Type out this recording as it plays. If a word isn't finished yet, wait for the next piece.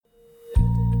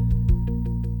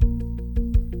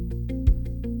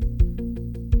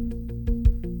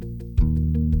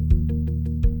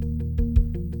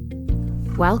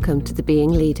Welcome to The Being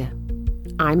Leader.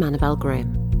 I'm Annabelle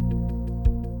Graham.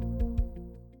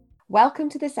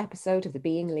 Welcome to this episode of The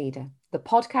Being Leader, the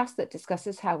podcast that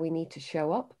discusses how we need to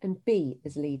show up and be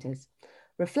as leaders,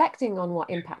 reflecting on what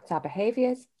impacts our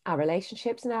behaviours, our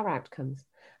relationships and our outcomes,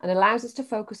 and allows us to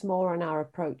focus more on our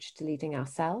approach to leading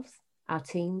ourselves, our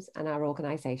teams and our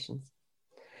organisations.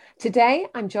 Today,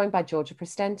 I'm joined by Giorgia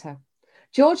Prestento.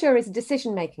 Giorgia is a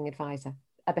decision-making advisor,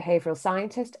 a behavioural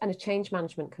scientist and a change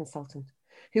management consultant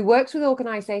who works with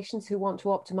organisations who want to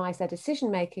optimise their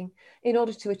decision-making in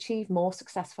order to achieve more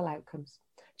successful outcomes.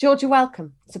 Giorgia,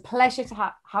 welcome. It's a pleasure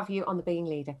to have you on The Being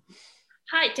Leader.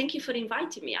 Hi, thank you for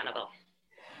inviting me, Annabelle.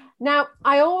 Now,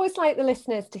 I always like the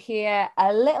listeners to hear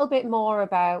a little bit more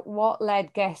about what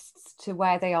led guests to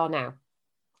where they are now.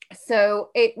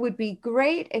 So it would be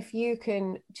great if you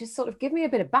can just sort of give me a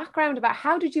bit of background about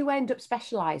how did you end up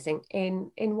specialising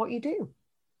in what you do?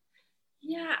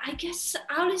 Yeah, I guess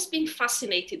I've always been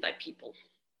fascinated by people,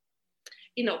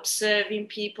 observing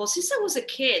people. Since I was a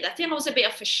kid, I think I was a bit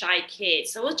of a shy kid.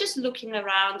 So I was just looking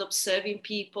around, observing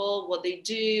people, what they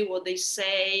do, what they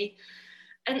say.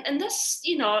 And that's,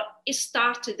 it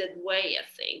started that way, I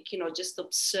think, just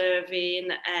observing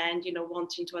and,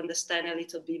 wanting to understand a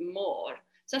little bit more.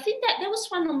 So I think that was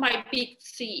one of my big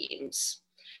themes.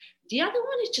 The other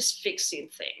one is just fixing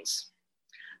things.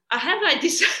 I have like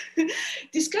this,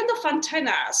 this kind of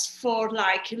antennas for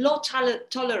like low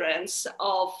tolerance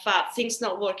of things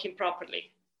not working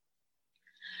properly.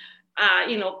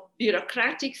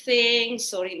 Bureaucratic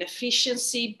things or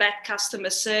inefficiency, bad customer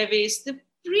service.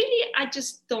 Really, I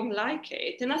just don't like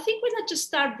it. And I think when I just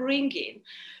start bringing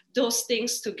those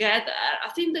things together, I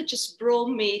think that just brought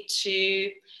me to,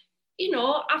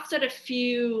 after a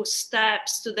few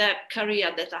steps to the career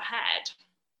that I had.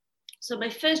 So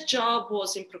my first job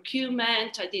was in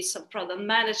procurement. I did some product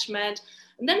management.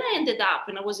 And then I ended up,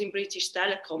 when I was in British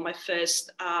Telecom, my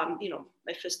first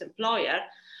employer,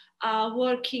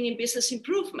 working in business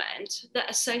improvement.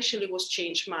 That essentially was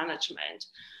change management.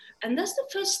 And that's the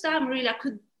first time really I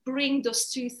could bring those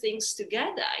two things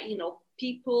together,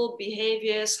 people,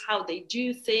 behaviors, how they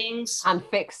do things. And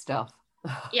fix stuff.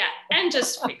 Yeah, and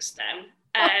just fix them.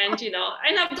 And, and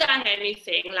I've done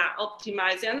anything like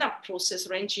optimizing and that process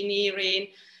re-engineering,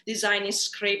 designing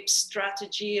scripts,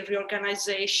 strategy,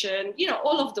 reorganization,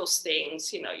 all of those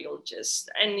things,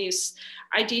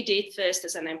 I did it first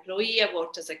as an employee, I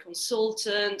worked as a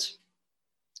consultant,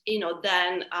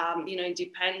 then,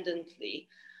 independently.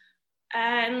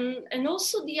 And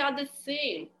also the other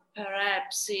thing,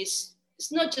 perhaps, is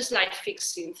it's not just like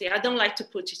fixing things. I don't like to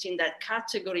put it in that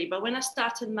category, but when I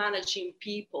started managing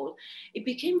people, it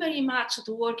became very much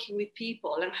to working with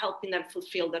people and helping them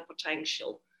fulfill their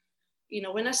potential.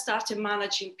 When I started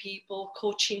managing people,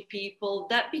 coaching people,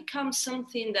 that becomes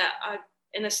something that I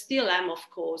still am, of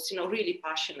course, really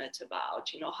passionate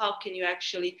about. How can you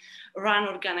actually run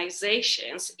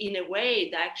organizations in a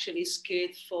way that actually is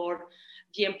good for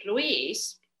the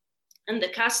employees and the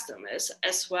customers,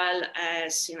 as well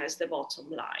as, as the bottom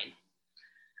line.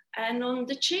 And on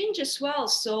the change as well.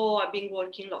 So I've been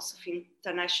working lots of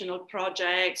international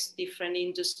projects, different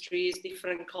industries,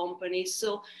 different companies.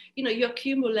 So, you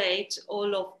accumulate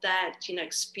all of that,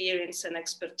 experience and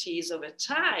expertise over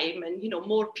time and,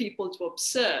 more people to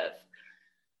observe.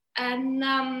 And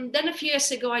then a few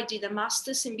years ago, I did a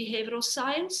master's in behavioral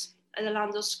science at the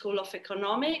London School of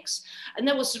Economics. And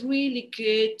that was really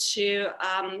good to,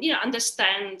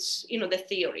 understand, the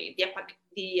theory,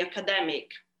 the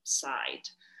academic side,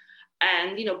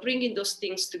 and, bringing those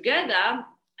things together.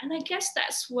 And I guess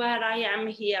that's where I am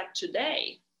here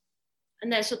today.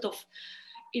 And then sort of,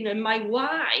 my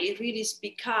why really has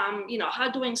become,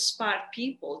 how do I inspire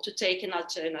people to take an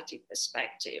alternative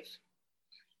perspective?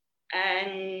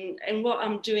 And what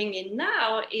I'm doing it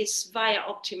now is via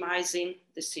optimizing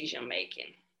decision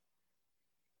making.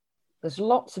 There's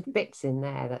lots of bits in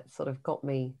there that sort of got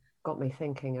me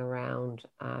thinking around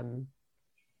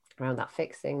that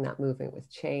fixing, that moving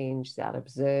with change, that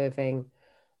observing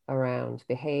around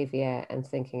behavior and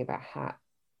thinking about how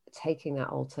taking that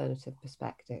alternative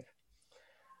perspective.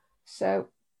 So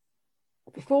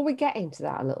before we get into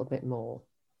that a little bit more,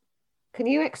 can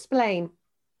you explain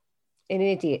an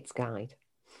idiot's guide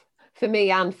for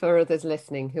me and for others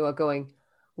listening who are going,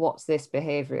 what's this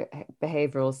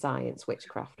behavioral science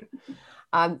witchcraft?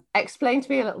 Explain to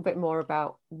me a little bit more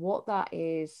about what that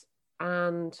is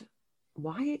and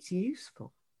why it's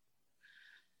useful.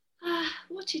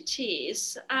 What it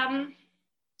is a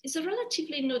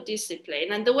relatively new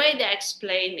discipline, and the way they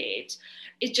explain it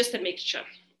is just a mixture.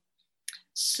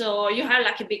 So you have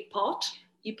like a big pot,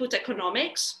 you put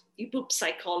economics, you put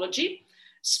psychology,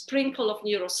 sprinkle of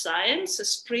neuroscience, a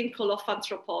sprinkle of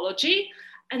anthropology,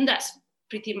 and that's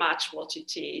pretty much what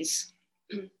it is.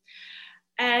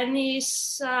 And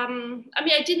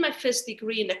I did my first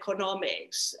degree in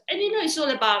economics, and it's all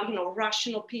about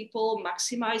rational people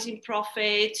maximizing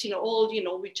profit.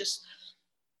 We just,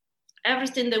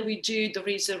 everything that we do, there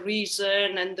is a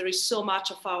reason, and there is so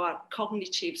much of our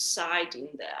cognitive side in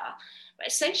there. But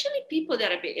essentially, people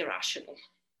that are a bit irrational.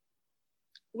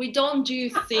 We don't do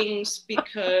things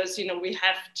because we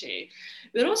have to.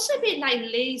 We're also a bit like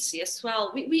lazy as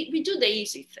well. We do the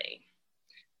easy thing.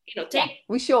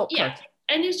 We shortcut. Yeah.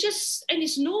 And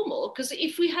it's normal, because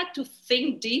if we had to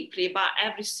think deeply about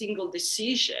every single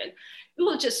decision,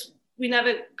 we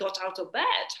never got out of bed.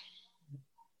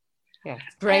 Yeah,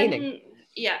 it's draining. And,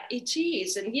 yeah, it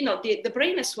is. And, the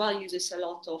brain as well uses a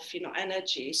lot of,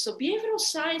 energy. So behavioral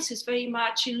science is very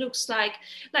much, it looks like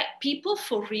people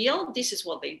for real, this is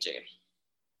what they do.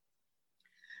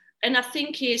 And I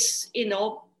think is,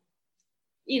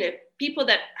 people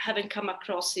that haven't come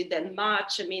across it that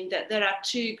much, that there are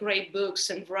two great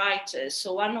books and writers.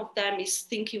 So one of them is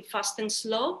Thinking Fast and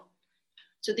Slow.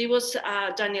 So there was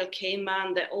Daniel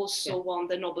Kahneman that also won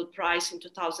the Nobel Prize in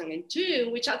 2002,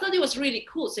 which I thought it was really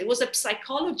cool. So it was a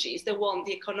psychologist that won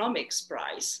the economics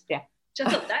prize. Yeah. Which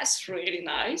I thought that's really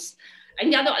nice.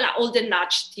 And the other, all the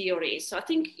nudge theory. So I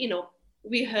think,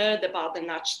 we heard about the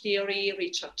nudge theory,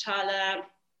 Richard Thaler,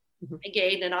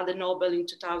 again, another Nobel in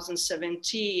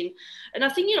 2017. And I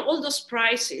think, all those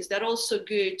prizes, they're also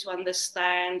good to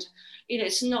understand,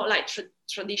 it's not like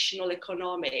traditional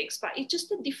economics, but it's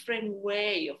just a different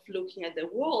way of looking at the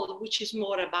world, which is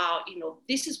more about,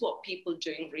 this is what people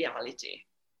do in reality.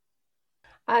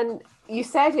 And you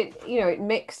said it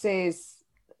mixes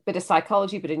a bit of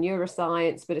psychology, a bit of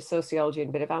neuroscience, a bit of sociology,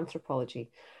 and a bit of anthropology.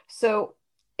 So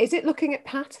is it looking at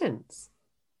patterns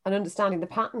and understanding the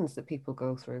patterns that people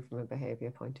go through from a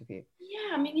behavior point of view?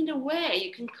 Yeah, in a way,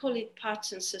 you can call it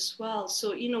patterns as well.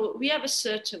 So, we have a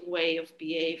certain way of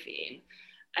behaving,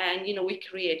 and, we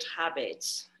create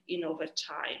habits, over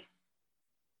time.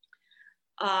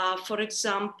 For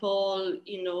example,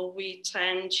 we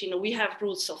tend, we have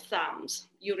rules of thumbs,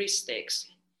 heuristics.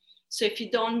 So if you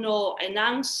don't know an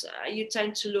answer, you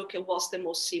tend to look at what's the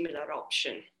most similar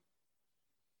option.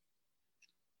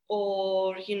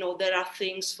 Or, there are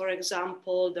things, for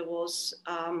example, there was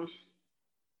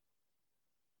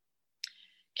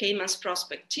Kahneman's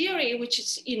prospect theory, which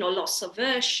is, loss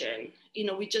aversion.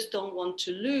 We just don't want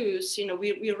to lose.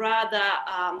 We rather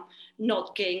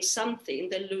not gain something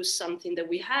than lose something that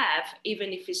we have,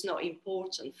 even if it's not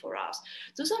important for us.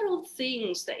 Those are all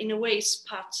things that, in a way, is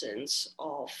patterns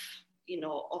of,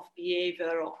 of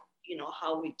behavior, of,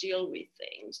 how we deal with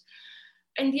things.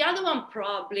 And the other one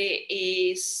probably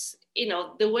is,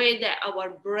 the way that our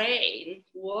brain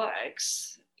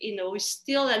works.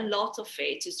 Still a lot of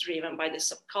it is driven by the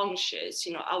subconscious,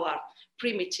 our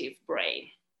primitive brain.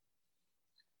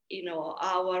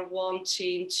 Our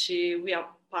wanting to, we are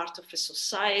part of a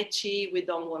society, we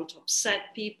don't want to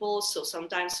upset people, so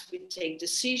sometimes we take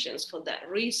decisions for that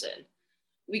reason.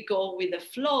 We go with the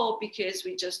flow because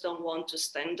we just don't want to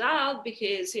stand out,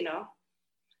 because,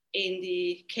 in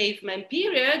the caveman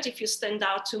period, if you stand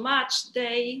out too much,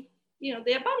 they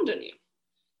abandon you.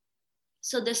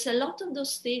 So there's a lot of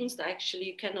those things that actually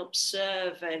you can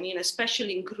observe, and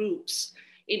especially in groups,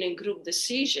 in group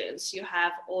decisions, you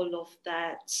have all of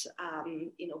that,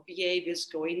 behaviors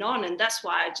going on, and that's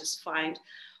why I just find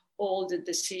all the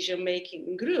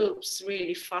decision-making groups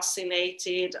really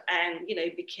fascinated, and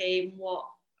it became what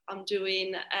I'm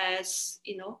doing as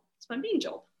it's my main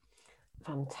job.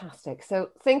 Fantastic.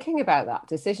 So thinking about that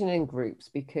decision in groups,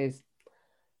 because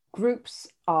groups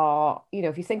are,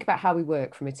 if you think about how we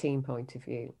work from a team point of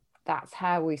view, that's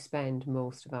how we spend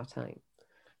most of our time.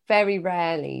 Very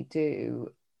rarely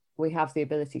do we have the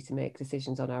ability to make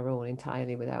decisions on our own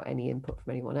entirely without any input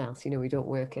from anyone else. We don't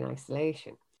work in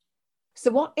isolation. So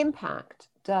what impact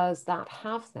does that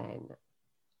have then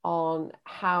on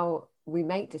how we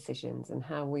make decisions and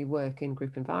how we work in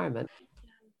group environment?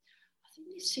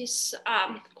 This is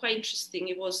quite interesting.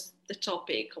 It was the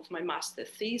topic of my master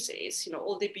thesis,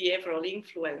 all the behavioral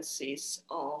influences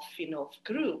of,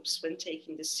 groups when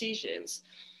taking decisions.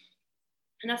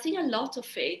 And I think a lot of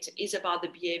it is about the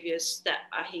behaviors that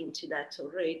I hinted at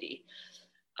already.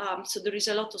 So there is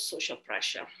a lot of social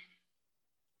pressure,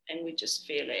 and we just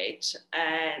feel it.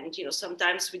 And,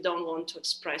 sometimes we don't want to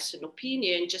express an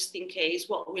opinion just in case,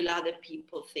 what will other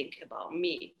people think about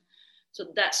me? So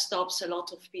that stops a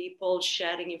lot of people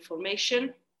sharing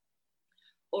information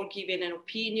or giving an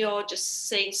opinion, or just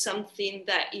saying something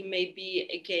that it may be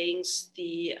against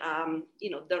the,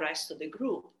 the rest of the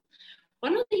group.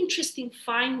 one of the interesting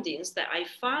findings that I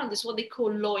found is what they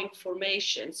call low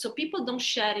information. So people don't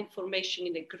share information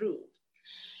in a group.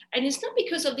 And it's not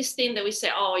because of this thing that we say,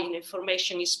 oh,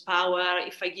 information is power.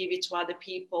 If I give it to other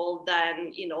people,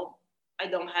 then, I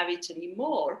don't have it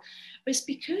anymore. But it's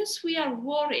because we are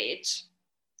worried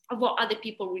of what other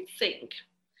people will think.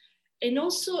 And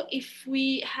also, if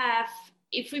we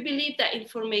believe that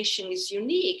information is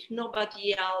unique,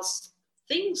 nobody else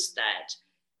thinks that,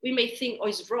 we may think, oh,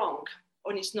 it's wrong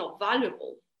or it's not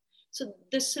valuable. So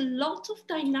there's a lot of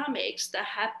dynamics that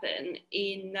happen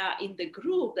in the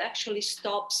group that actually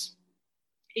stops,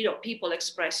 people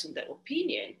expressing their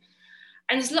opinion.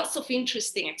 And there's lots of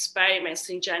interesting experiments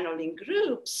in general in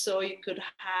groups. So you could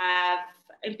have,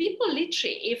 and people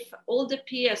literally, if all the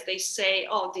peers, they say,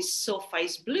 oh, this sofa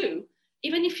is blue,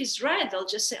 even if it's red, they'll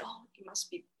just say, oh, it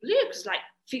must be blue, because like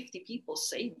 50 people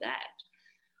say that.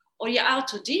 Or you're out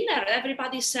to dinner,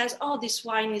 everybody says, oh, this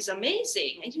wine is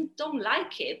amazing, and you don't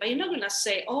like it, but you're not going to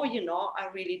say, oh, I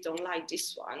really don't like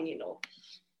this one,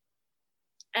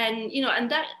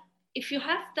 And that, if you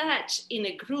have that in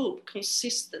a group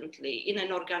consistently in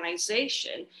an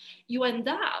organization, you end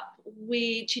up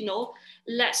with,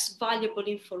 less valuable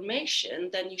information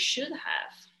than you should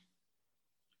have.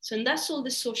 So, and that's all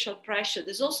the social pressure.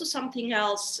 There's also something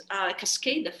else, a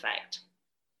cascade effect.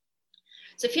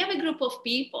 So if you have a group of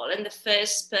people and the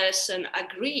first person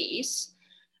agrees,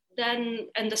 then,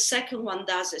 and the second one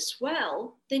does as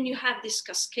well, then you have this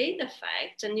cascade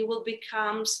effect, and it will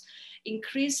become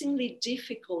increasingly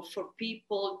difficult for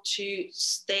people to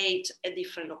state a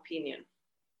different opinion.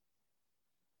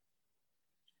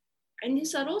 And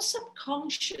these are all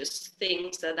subconscious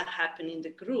things that happen in the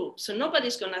group. So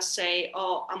nobody's going to say,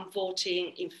 oh, I'm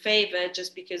voting in favor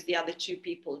just because the other two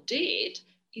people did.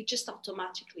 You just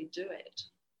automatically do it.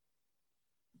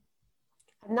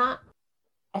 And that,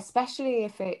 especially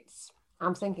if it's,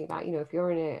 I'm thinking about, if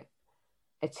you're in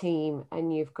a team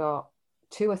and you've got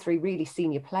 2 or 3 really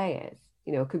senior players,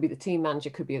 it could be the team manager,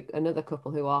 could be another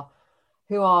couple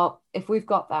who are, if we've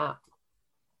got that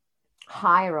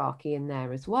hierarchy in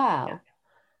there as well, yeah,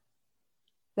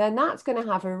 then that's going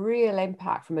to have a real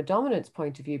impact from a dominance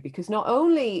point of view, because not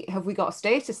only have we got a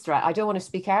status threat, I don't want to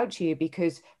speak out to you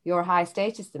because you're a higher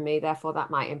status than me, therefore that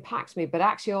might impact me, but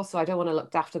actually also I don't want to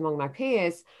look daft among my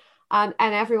peers, and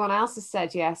everyone else has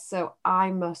said yes, so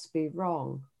I must be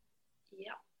wrong.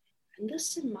 Yeah, and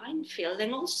this is a minefield.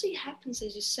 And also it happens,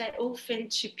 as you said, often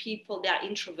to people that are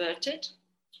introverted,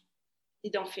 they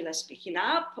don't feel like speaking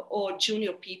up, or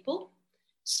junior people,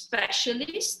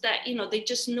 specialists that, they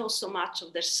just know so much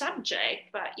of their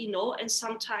subject, but, and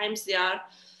sometimes they are,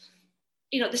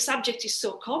 the subject is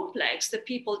so complex that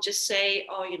people just say,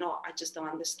 oh, I just don't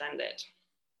understand it.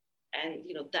 And,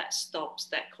 that stops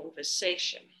that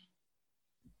conversation.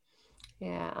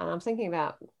 Yeah, and I'm thinking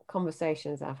about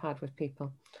conversations I've had with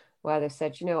people where they've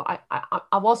said,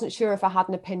 I wasn't sure if I had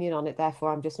an opinion on it,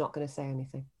 therefore I'm just not going to say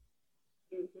anything.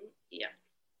 Mm-hmm. Yeah.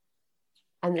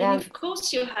 And then, of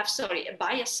course you have,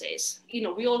 biases.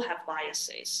 We all have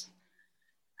biases.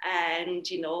 And,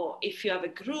 if you have a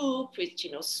group with,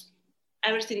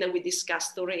 everything that we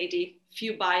discussed already,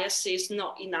 few biases,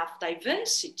 not enough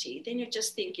diversity, then you're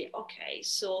just thinking, okay,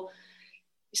 so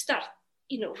you start,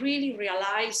 really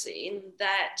realizing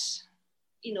that,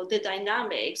 the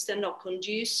dynamics, they're not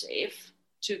conducive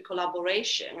to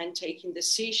collaboration and taking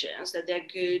decisions that they're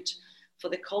good for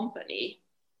the company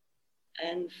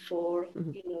and for,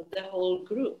 the whole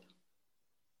group.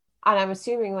 And I'm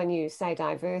assuming when you say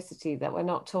diversity that we're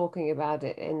not talking about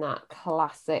it in that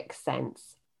classic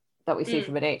sense that we see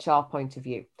from an HR point of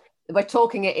view. We're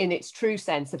talking it in its true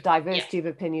sense of diversity of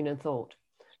opinion and thought.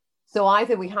 So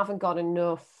either we haven't got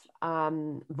enough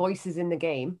voices in the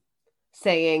game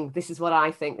saying, this is what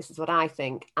I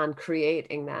think, and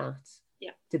creating that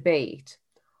debate.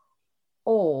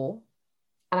 Or,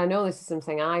 and I know this is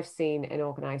something I've seen in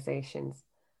organizations,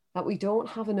 that we don't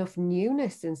have enough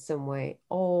newness in some way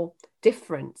or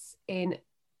difference in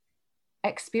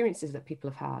experiences that people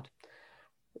have had.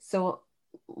 So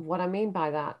what I mean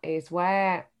by that is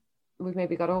where we've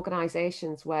maybe got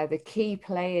organizations where the key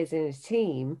players in a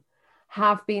team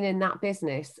have been in that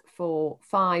business for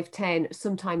 5, 10,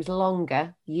 sometimes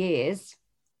longer years.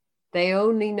 They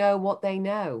only know what they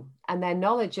know, and their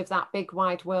knowledge of that big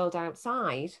wide world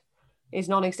outside is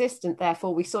non-existent.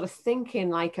 Therefore, we sort of think in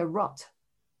like a rut,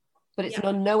 but it's an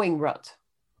unknowing rut.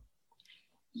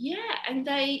 Yeah, and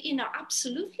they,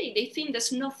 absolutely, they think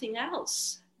there's nothing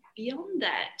else beyond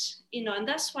that, and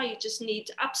that's why you just need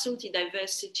absolutely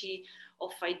diversity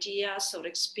of ideas or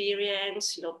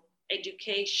experience,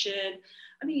 education,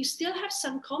 I mean, you still have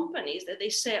some companies that they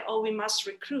say, oh, we must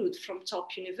recruit from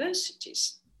top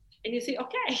universities. And you think,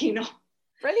 okay,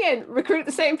 Brilliant. Recruit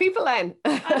the same people then.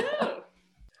 I know.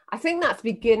 I think that's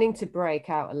beginning to break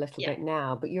out a little Yeah. bit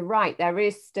now, but you're right. There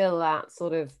is still that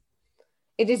sort of,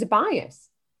 it is a bias.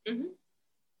 Mm-hmm.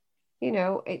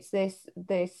 It's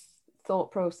this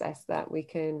thought process that we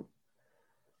can,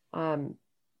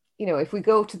 if we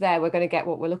go to there, we're going to get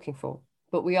what we're looking for,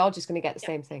 but we are just going to get the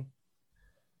same thing.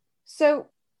 So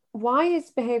why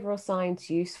is behavioral science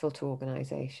useful to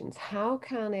organizations? How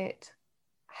can it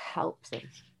help them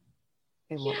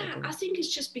in what they're doing? I think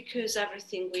it's just because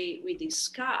everything we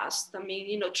discussed, I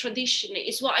mean, traditionally,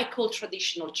 it's what I call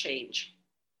traditional change.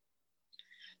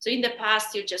 So in the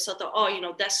past, you just thought,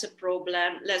 oh, that's a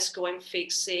problem, let's go and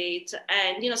fix it.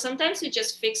 And, sometimes you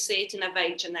just fix it in a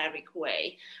very generic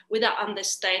way without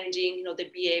understanding, the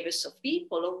behaviors of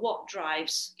people or what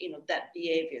drives, that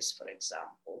behaviors, for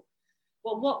example.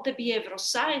 Well, what the behavioral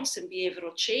science and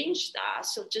behavioral change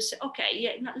does, so just say,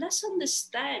 okay, now let's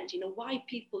understand, why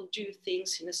people do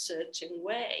things in a certain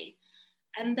way.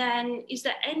 And then is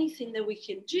there anything that we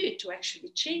can do to actually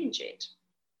change it?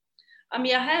 I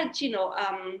mean, I had,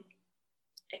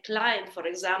 a client, for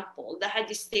example, that had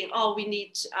this thing, oh, we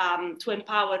need to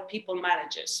empower people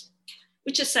managers,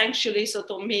 which essentially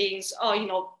sort of means,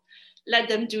 let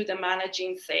them do the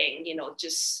managing thing,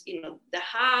 just, the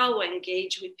how,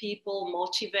 engage with people,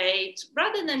 motivate,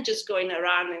 rather than just going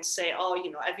around and say, oh,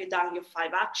 have you done your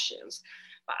 5 actions?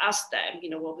 But ask them,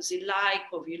 what was it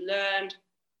like? What have you learned?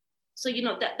 So,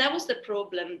 that was the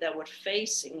problem that we're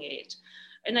facing it.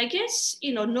 And I guess,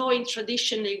 knowing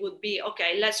traditionally would be,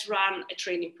 okay, let's run a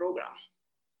training program.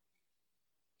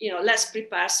 Let's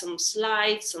prepare some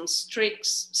slides, some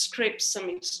scripts, some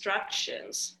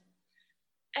instructions.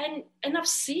 And I've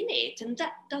seen it, and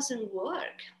that doesn't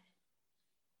work.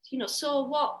 So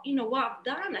what I've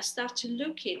done, I started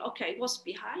looking, okay, what's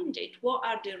behind it? What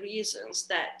are the reasons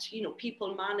that,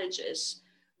 people managers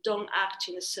don't act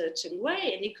in a certain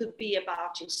way? And it could be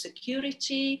about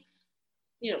insecurity,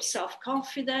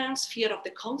 self-confidence, fear of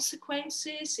the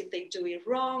consequences. If they do it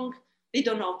wrong, they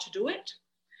don't know how to do it.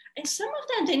 And some of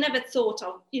them, they never thought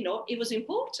of, it was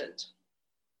important.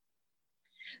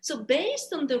 So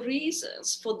based on the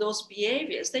reasons for those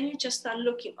behaviors, then you just start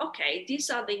looking, okay,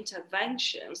 these are the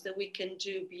interventions that we can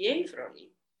do behaviorally.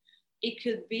 It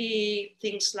could be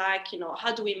things like,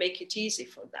 how do we make it easy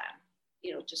for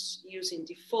them? Just using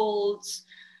defaults,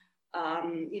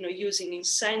 using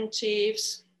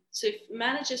incentives. So if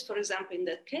managers, for example, in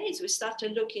that case, we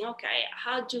started looking, okay,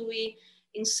 how do we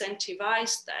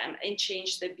incentivize them and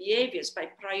change their behaviors by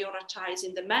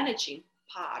prioritizing the managing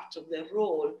part of their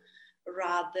role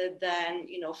rather than,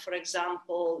 for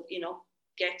example,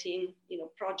 getting,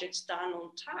 projects done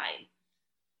on time.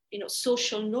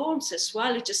 Social norms as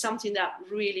well, which is something that I'm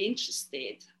really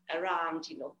interested around,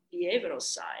 behavioral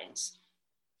science.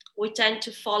 We tend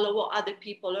to follow what other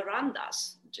people around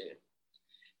us do.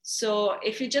 So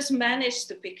if you just manage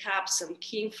to pick up some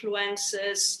key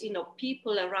influencers,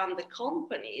 people around the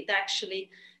company that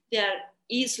actually they're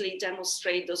easily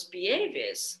demonstrate those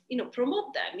behaviors,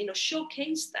 promote them,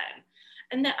 showcase them.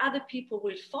 And then other people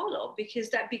will follow because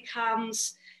that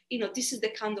becomes, this is the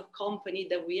kind of company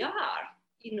that we are.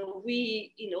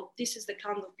 This is the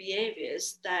kind of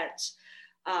behaviors that,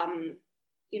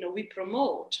 we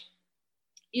promote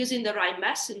using the right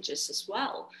messengers as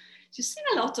well. You've seen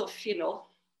a lot of,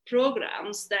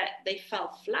 programs that they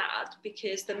fell flat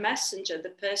because the messenger, the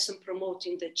person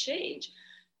promoting the change,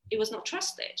 it was not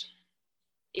trusted.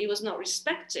 It was not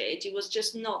respected. It was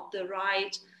just not the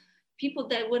right people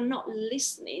that were not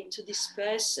listening to this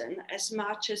person as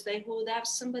much as they would have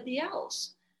somebody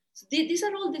else. So these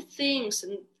are all the things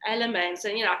and elements,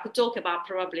 and I could talk about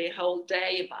probably a whole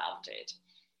day about it.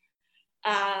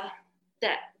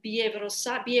 That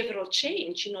behavioral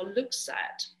change, looks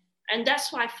at. And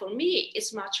that's why for me,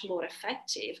 it's much more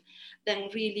effective than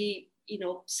really,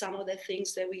 some of the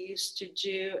things that we used to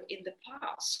do in the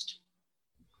past.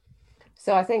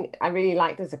 So I think I really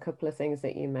like there's a couple of things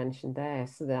that you mentioned there.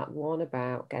 So that one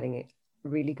about getting it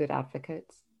really good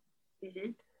advocates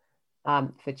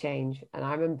for change. And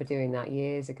I remember doing that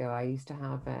years ago. I used to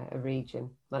have a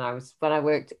region when I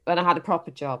had a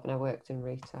proper job and I worked in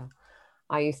retail.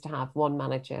 I used to have one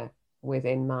manager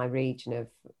within my region of,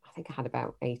 I think I had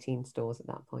about 18 stores at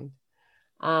that point.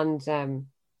 And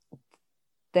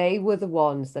they were the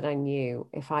ones that I knew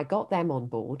if I got them on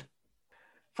board,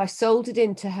 if I sold it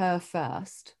into her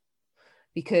first,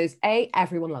 because A,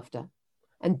 everyone loved her,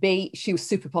 and B, she was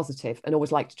super positive and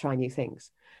always liked to try new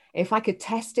things. If I could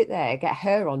test it there, get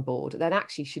her on board, then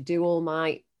actually she'd do all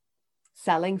my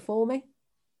selling for me.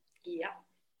 Yeah.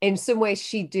 in some ways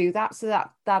she'd do that. So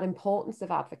that importance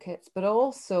of advocates, but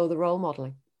also the role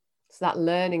modeling. So that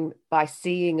learning by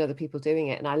seeing other people doing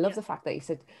it. And I love the fact that you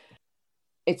said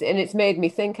it's made me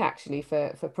think actually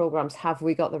for programs, have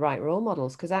we got the right role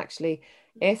models? Because actually,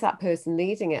 if that person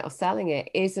leading it or selling it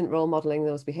isn't role modeling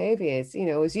those behaviors,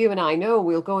 as you and I know,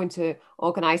 we'll go into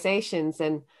organizations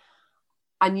and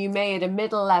you may at a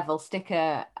middle level stick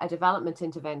a development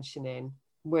intervention in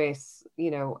with,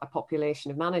 a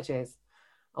population of managers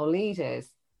or leaders.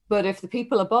 But if the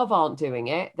people above aren't doing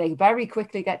it, they very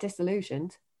quickly get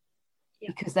disillusioned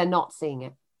because they're not seeing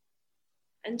it.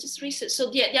 And just research. So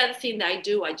the other thing that I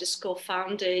do, I just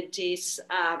co-founded this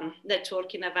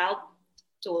networking event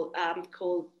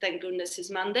called Thank Goodness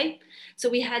It's Monday. So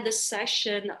we had a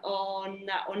session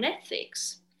on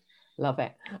ethics. Love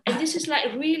it. And this is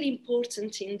like really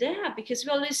important in there because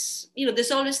we always,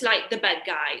 there's always like the bad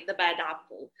guy, the bad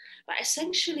apple. But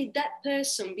essentially that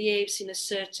person behaves in a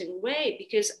certain way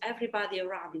because everybody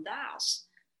around does.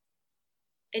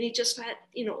 And it just had,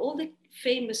 all the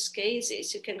famous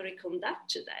cases you can reconduct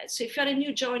to that. So if you're a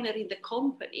new joiner in the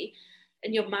company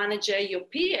and your manager, your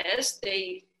peers,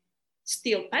 they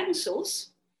steal pencils,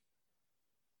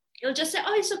 you'll just say,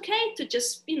 oh, it's okay to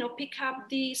just, pick up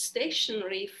the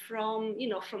stationery from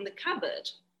the cupboard.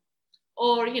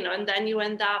 Or, and then you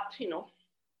end up,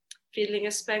 feeling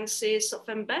expenses of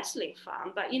embezzling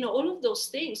fund. But, all of those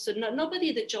things. So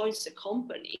nobody that joins the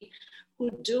company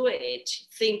would do it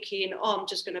thinking, oh, I'm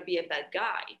just going to be a bad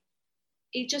guy.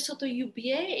 It just sort of you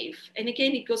behave. And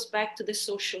again, it goes back to the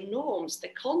social norms, the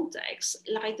context,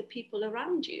 like the people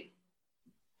around you.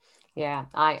 Yeah,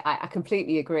 I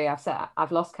completely agree.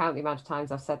 I've lost count the amount of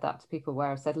times I've said that to people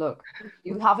where I've said, look,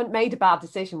 you haven't made a bad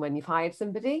decision when you've hired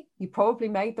somebody. You probably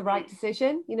made the right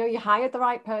decision. You hired the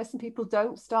right person. People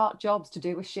don't start jobs to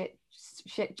do a shit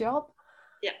job.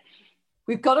 Yeah.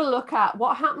 We've got to look at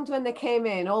what happened when they came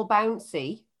in all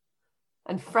bouncy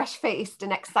and fresh-faced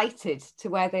and excited to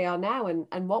where they are now.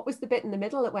 And what was the bit in the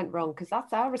middle that went wrong? Because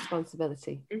that's our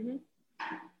responsibility. Mm-hmm.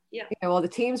 Yeah. Or the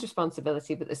team's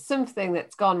responsibility, but there's something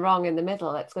that's gone wrong in the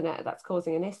middle that's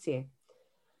causing an issue.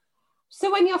 So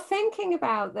when you're thinking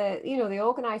about the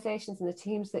organizations and the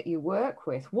teams that you work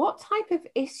with, what type of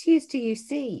issues do you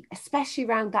see, especially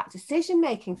around that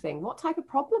decision-making thing? What type of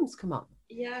problems come up?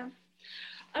 Yeah.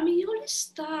 I mean, it always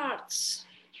starts,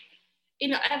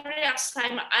 every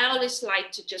assignment, I always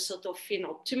like to just sort of,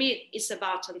 to me, it's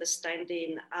about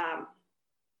understanding,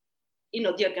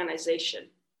 the organization.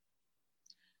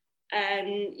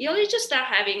 And you just start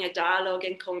having a dialogue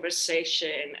and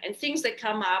conversation, and things that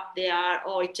come up, they are,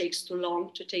 oh, it takes too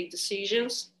long to take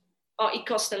decisions, or it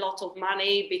costs a lot of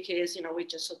money because, we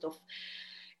just sort of,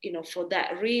 for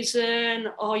that reason,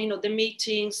 or, the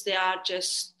meetings, they are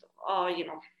just,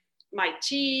 my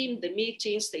team, the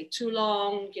meetings take too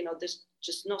long, there's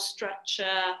just no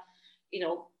structure,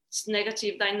 it's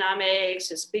negative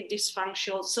dynamics, it's big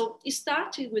dysfunctional. So it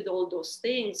started with all those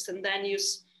things, and then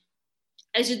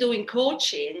as you do in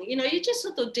coaching, you just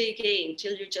sort of dig in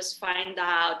till you just find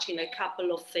out, a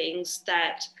couple of things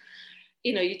that,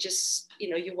 you just,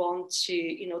 you want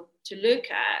to, to look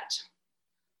at.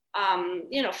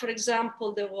 For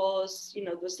example, there was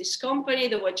this company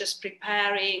that were just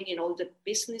preparing, the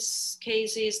business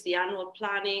cases, the annual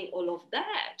planning, all of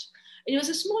that. And it was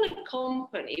a smaller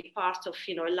company, part of,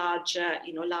 a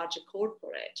larger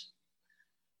corporate.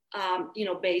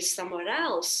 Based somewhere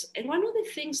else. And one of the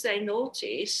things that I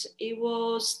noticed, it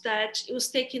was that it was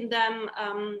taking them,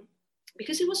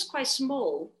 because it was quite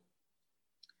small,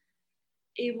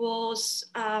 it was,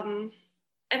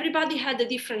 everybody had a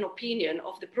different opinion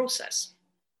of the process.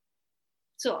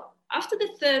 So after the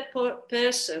third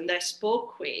person that I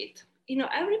spoke with,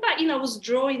 everybody, was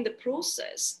drawing the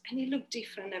process and it looked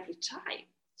different every time.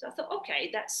 So I thought,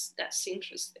 okay, that's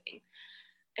interesting.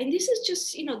 And this is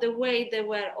just, the way they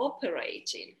were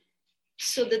operating.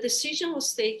 So the decision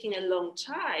was taking a long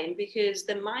time because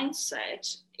the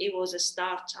mindset, it was a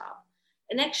startup.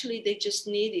 And actually they just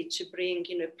needed to bring,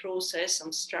 process,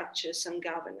 some structure, some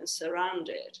governance around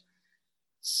it.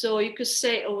 So you could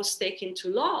say it was taking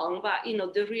too long, but,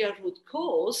 the real root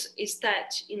cause is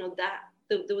that,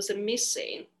 there was a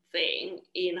missing thing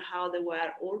in how they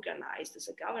were organized as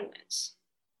a governance.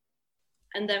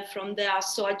 And then from there,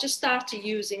 so I just started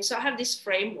using, so I have this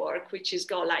framework, which has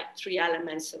got like 3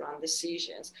 elements around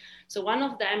decisions. So one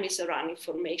of them is around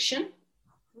information.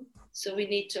 So we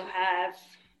need to have,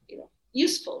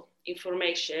 useful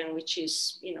information, which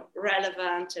is,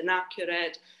 relevant and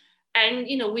accurate. And,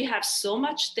 we have so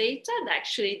much data that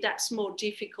actually that's more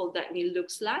difficult than it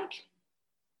looks like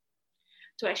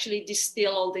to actually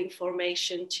distill all the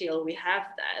information till we have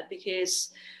that,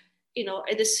 because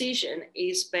a decision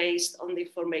is based on the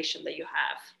information that you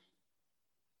have.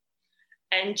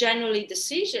 And generally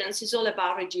decisions is all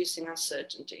about reducing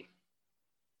uncertainty.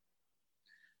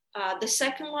 The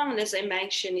second one, as I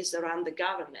mentioned, is around the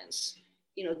governance.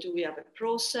 Do we have a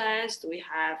process? Do we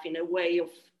have a way of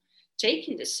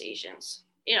taking decisions?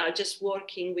 Just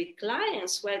working with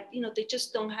clients where, they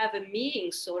just don't have a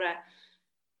means or a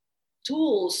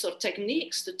tools or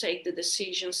techniques to take the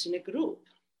decisions in a group.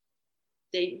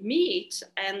 They meet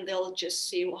and they'll just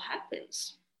see what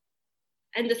happens.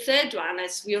 And the third one,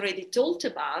 as we already talked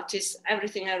about, is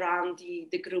everything around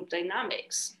the group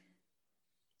dynamics.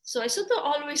 So I sort of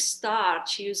always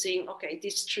start using,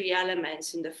 these three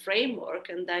elements in the framework,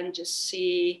 and then just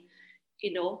see,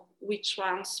 which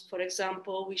ones, for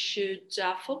example, we should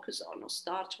focus on or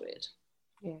start with.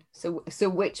 Yeah. So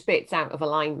which bit's out of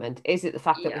alignment? Is it the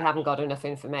fact that we haven't got enough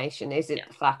information? Is it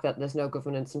the fact that there's no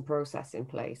governance and process in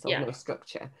place, or no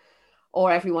structure,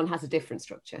 or everyone has a different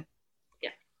structure?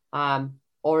 Yeah.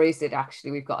 Or is it actually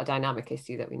we've got a dynamic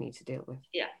issue that we need to deal with?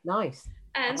 Yeah. Nice.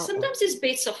 And sometimes it's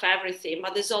bits of everything,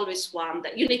 but there's always one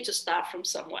that you need to start from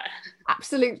somewhere.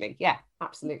 Absolutely. Yeah,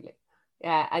 absolutely.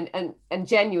 Yeah. And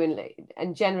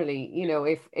generally,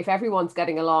 if everyone's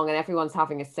getting along and everyone's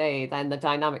having a say, then the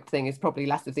dynamic thing is probably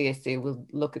less of the issue. We'll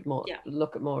look at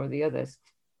more of the others.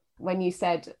 When you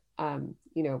said,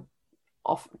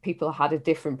 people had a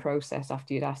different process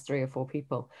after you'd asked 3 or 4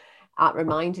 people, it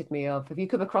reminded me of, have you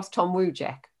come across Tom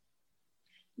Wojcik?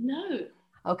 No.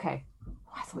 Okay.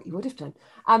 I thought you would have done.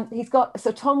 Tom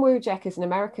Wojcik is an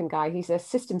American guy. He's a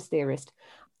systems theorist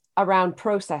around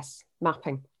process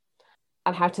mapping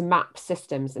and how to map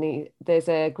systems. And there's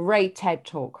a great TED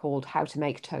talk called How to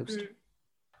Make Toast.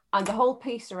 And the whole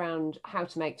piece around how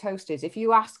to make toast is, if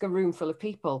you ask a room full of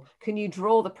people, can you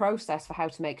draw the process for how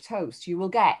to make toast? You will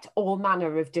get all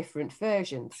manner of different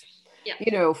versions.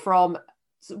 Yeah. From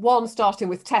one starting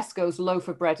with Tesco's loaf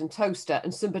of bread and toaster,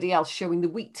 and somebody else showing the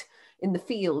wheat in the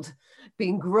field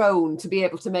being grown to be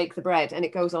able to make the bread, and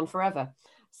it goes on forever.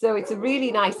 So it's a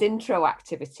really nice intro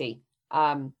activity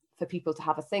for people to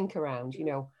have a think around,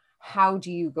 how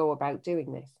do you go about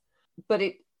doing this? But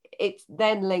it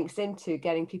then links into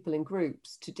getting people in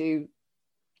groups to do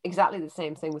exactly the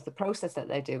same thing with the process that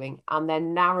they're doing, and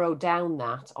then narrow down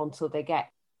that until they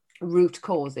get root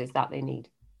causes that they need.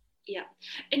 Yeah,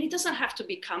 and it doesn't have to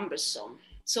be cumbersome.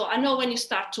 So I know when you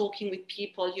start talking with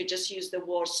people, you just use the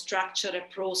word structure, a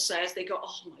process, they go,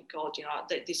 oh my God,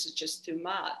 this is just too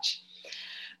much.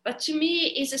 But to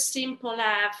me, it's as simple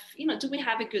as, do we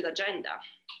have a good agenda?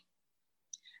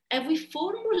 Have we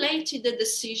formulated the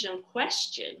decision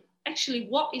question? Actually,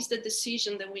 what is the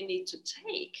decision that we need to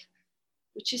take?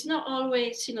 Which is not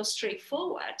always,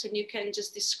 straightforward. And you can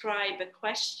just describe a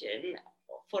question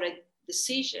for a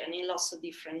decision in lots of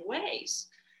different ways.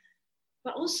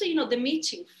 But also, the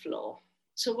meeting flow.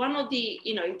 So one of the,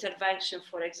 intervention,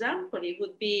 for example, it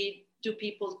would be, do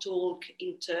people talk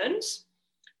in turns?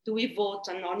 Do we vote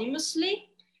anonymously?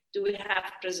 Do we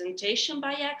have presentation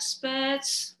by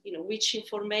experts? Which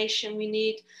information we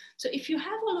need? So if you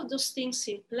have all of those things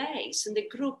in place and the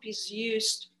group is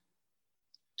used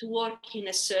to work in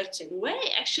a certain way,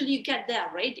 actually you get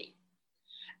there ready.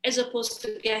 As opposed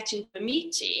to getting a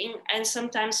meeting and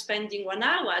sometimes spending 1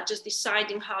 hour just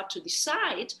deciding how to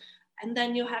decide, and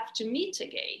then you have to meet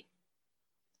again.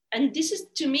 And this is,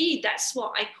 to me, that's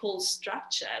what I call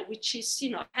structure, which is,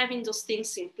 having those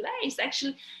things in place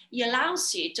actually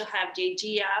allows you to have the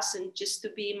ideas and just to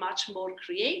be much more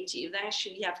creative. Then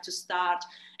actually you have to start,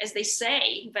 as they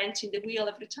say, inventing the wheel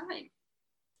every time.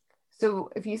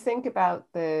 So if you think about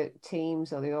the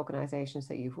teams or the organizations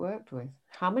that you've worked with,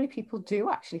 how many people do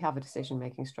actually have a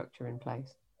decision-making structure in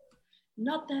place?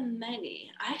 Not that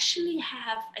many. I actually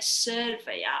have a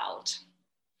survey out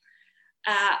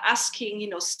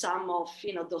asking, some of,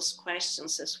 those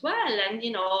questions as well. And,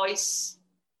 it's,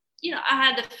 I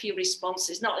had a few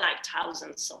responses, not like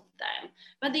thousands of them,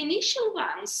 but the initial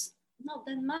ones, not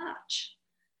that much.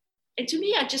 And to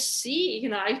me, I just see,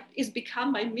 it's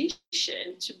become my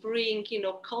mission to bring,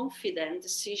 confident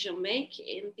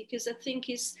decision-making, because I think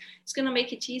it's going to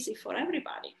make it easy for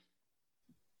everybody.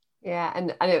 Yeah,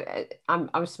 and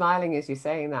I'm smiling as you're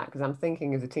saying that, because I'm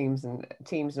thinking of the teams and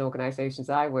organizations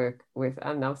I work with,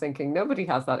 and I'm thinking nobody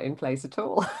has that in place at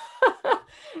all.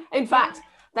 In fact,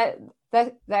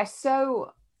 they're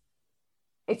so,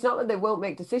 it's not that they won't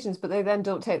make decisions, but they then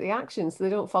don't take the actions, so they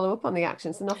don't follow up on the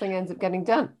actions, so nothing ends up getting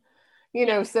done.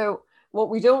 So what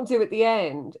we don't do at the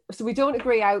end, so we don't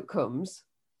agree outcomes,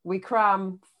 we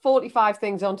cram 45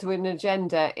 things onto an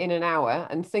agenda in an hour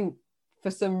and think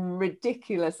for some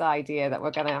ridiculous idea that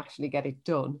we're going to actually get it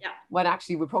done, Yeah. when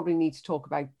actually we probably need to talk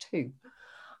about two.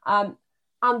 And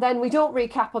then we don't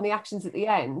recap on the actions at the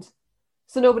end,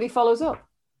 so nobody follows up.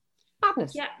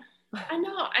 Madness. Yeah, I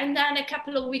know. And then a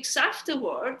couple of weeks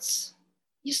afterwards,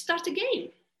 you start again.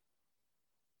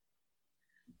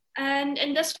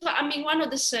 And that's what, I mean, one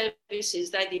of the services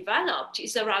that I developed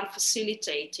is around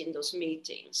facilitating those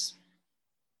meetings.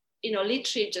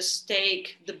 Literally just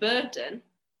take the burden,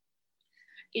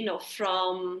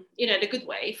 from, in a good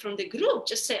way, from the group.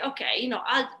 Just say, okay,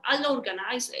 I'll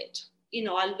organize it.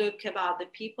 I'll look about the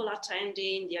people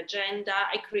attending, the agenda.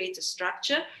 I create a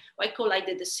structure, what I call like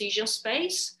the decision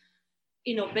space,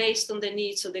 based on the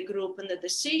needs of the group and the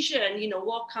decision,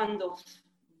 what kind of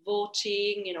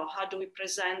voting, how do we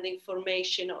present the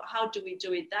information, or how do we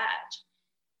do it that?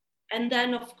 And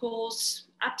then, of course,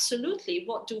 absolutely,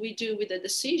 what do we do with the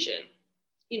decision?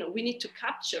 We need to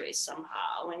capture it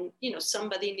somehow, and,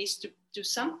 somebody needs to do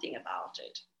something about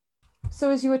it. So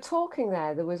as you were talking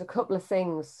there was a couple of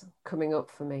things coming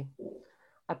up for me.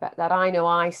 I bet that I know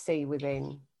I see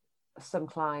within some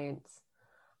clients.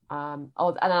 And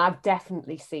I've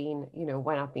definitely seen,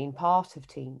 when I've been part of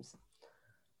teams.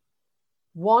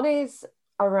 One is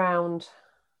around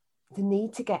the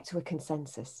need to get to a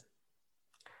consensus.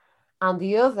 And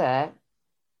the other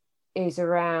is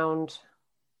around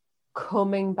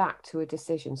coming back to a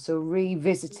decision. So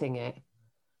revisiting it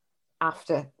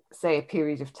after, say, a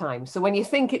period of time. So when you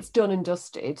think it's done and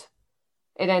dusted,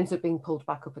 it ends up being pulled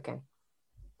back up again.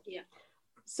 Yeah.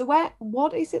 So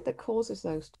what is it that causes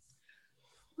those?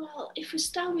 Well, if we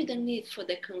start with the need for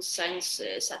the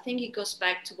consensus, I think it goes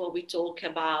back to what we talk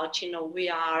about. We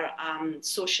are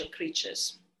social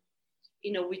creatures.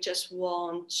 We just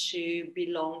want to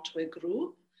belong to a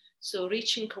group. So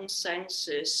reaching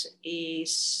consensus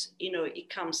is, it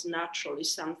comes naturally,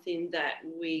 something that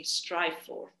we strive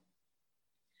for.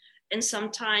 And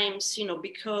sometimes,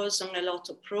 because on a lot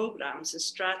of programs and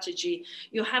strategy,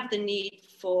 you have the need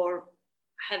for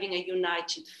having a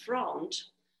united front.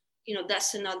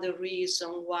 That's another reason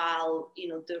why,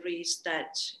 there is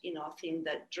that, I think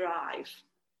that drive.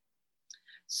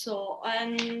 So,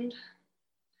 and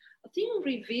I think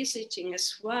revisiting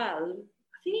as well,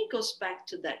 I think it goes back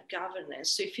to that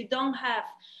governance. So if you don't have,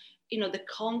 the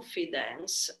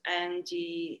confidence and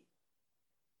the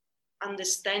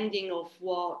understanding of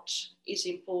what is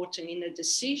important in a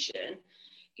decision,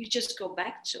 you just go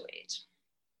back to it.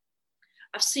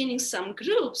 I've seen in some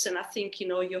groups, and I think,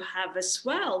 you have as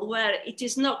well, where it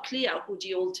is not clear who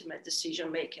the ultimate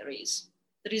decision maker is.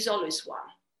 There is always one.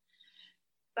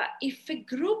 But if a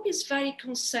group is very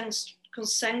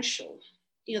consensual,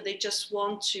 they just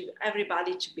want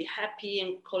everybody to be happy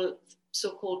and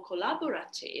so-called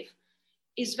collaborative,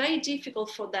 it's very difficult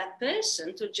for that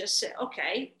person to just say,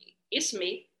 okay, it's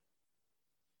me,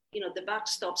 the buck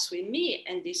stops with me,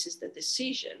 and this is the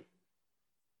decision.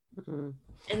 Mm-hmm.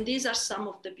 And these are some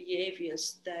of the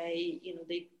behaviors they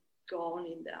go on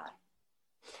in there.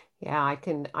 Yeah, I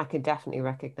can definitely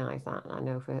recognize that. I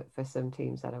know for some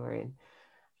teams that we're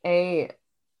in,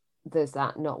 there's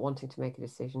that not wanting to make a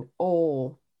decision,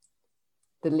 or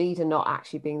the leader not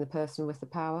actually being the person with the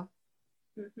power.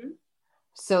 Mm-hmm.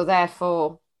 So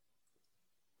therefore,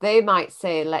 they might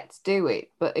say, let's do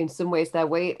it, but in some ways they're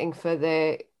waiting for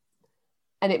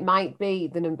and it might be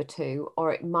the number two,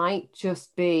 or it might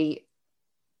just be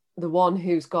the one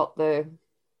who's got the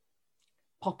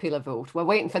popular vote. We're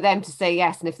waiting for them to say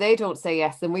yes, and if they don't say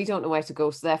yes, then we don't know where to go,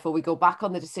 so therefore we go back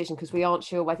on the decision because we aren't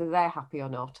sure whether they're happy or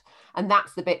not, and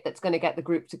that's the bit that's going to get the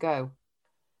group to go.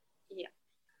 Yeah,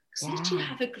 because you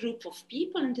have a group of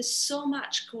people and there's so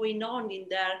much going on in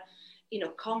their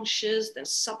conscious and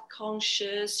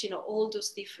subconscious, all those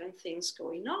different things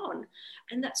going on,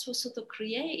 and that's what sort of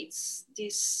creates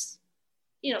this,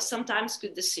 sometimes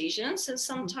good decisions and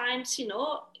sometimes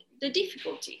the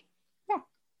difficulty.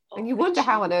 And you wonder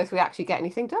how on earth we actually get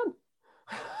anything done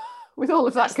with all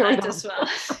of that going on as well.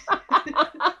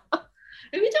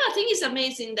 I think it's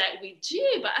amazing that we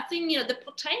do, but I think the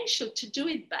potential to do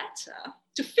it better,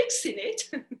 to fixing it,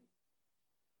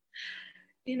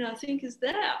 I think is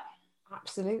there.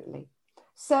 Absolutely.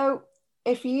 So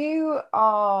if you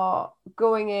are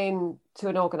going into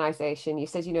an organization, you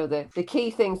said, the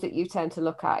key things that you tend to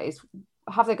look at is,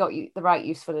 have they got the right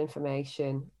useful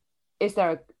information? Is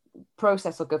there a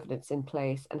process or governance in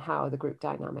place, and how are the group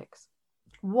dynamics?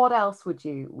 What else would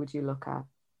you look at?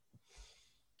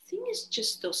 I think it's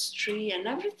just those three, and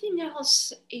everything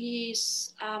else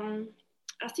is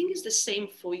I think it's the same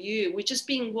for you. We've just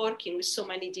been working with so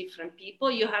many different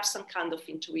people. You have some kind of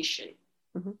intuition.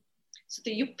 Mm-hmm. so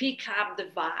that you pick up the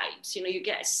vibes, you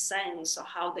get a sense of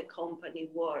how the company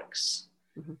works.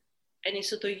 Mm-hmm. And you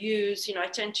sort of use, I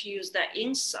tend to use that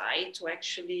insight to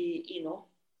actually,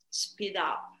 speed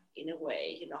up in a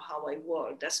way, how I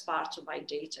work. That's part of my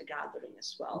data gathering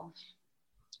as well. Mm-hmm.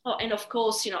 Oh, and of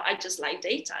course, I just like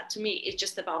data. To me, it's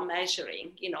just about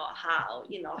measuring,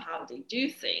 how they do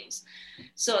things.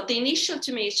 So the initial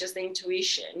to me is just the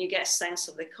intuition. You get a sense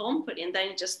of the company, and then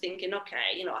you're just thinking,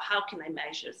 okay, how can I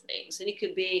measure things? And it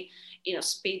could be,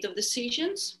 speed of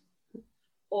decisions,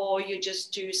 or you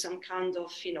just do some kind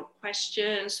of,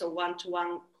 questions or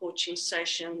one-to-one coaching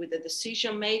session with the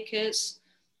decision makers.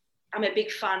 I'm a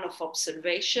big fan of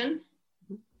observation.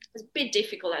 It's a bit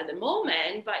difficult at the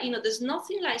moment, but there's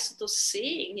nothing like sort of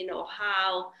seeing,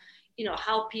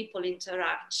 how people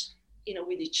interact,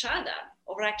 with each other,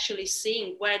 or actually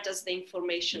seeing where does the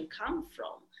information come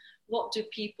from? What do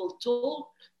people talk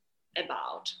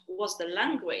about? What's the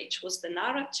language? What's the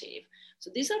narrative?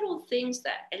 So these are all things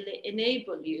that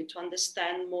enable you to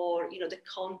understand more, the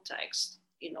context,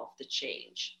 of the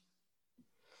change.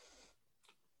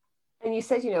 And you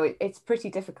said, it's pretty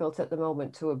difficult at the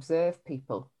moment to observe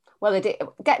people. Well,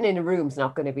 getting in a room's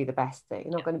not going to be the best thing,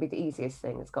 not going to be the easiest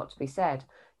thing, it's got to be said,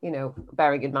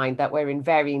 bearing in mind that we're in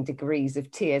varying degrees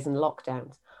of tiers and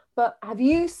lockdowns. But have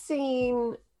you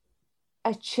seen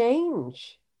a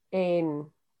change in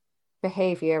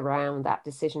behaviour around that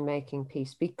decision-making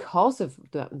piece because of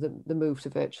the move to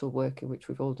virtual working, which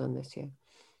we've all done this year?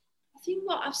 I think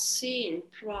what I've seen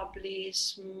probably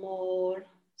is more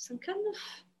some kind of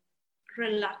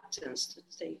reluctance to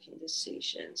taking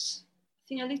decisions. I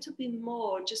think a little bit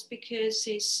more just because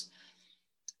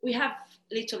we have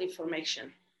little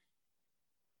information.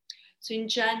 So in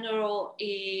general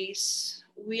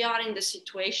we are in the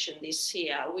situation this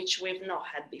year which we've not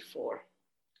had before.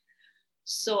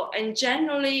 So, and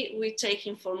generally we take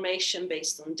information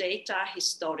based on data,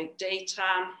 historic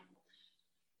data.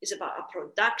 Is about a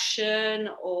production,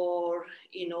 or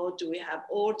do we have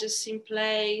orders in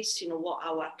place, what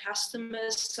our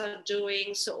customers are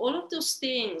doing. So all of those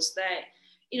things that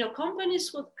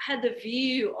companies would had a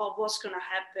view of what's going to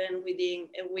happen within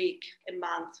a week, a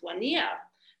month, 1 year.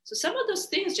 So some of those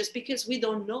things, just because we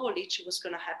don't know literally what's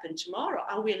going to happen tomorrow,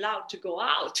 are we allowed to go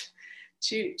out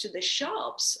to the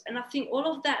shops? And I think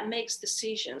all of that makes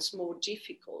decisions more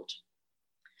difficult.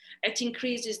 It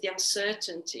increases the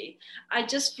uncertainty. I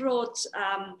just wrote,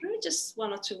 probably just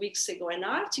 1 or 2 weeks ago, an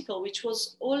article which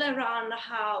was all around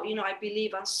how, I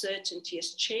believe uncertainty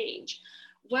has changed.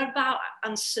 Whereby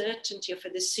uncertainty of a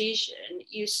decision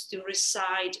used to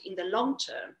reside in the long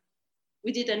term.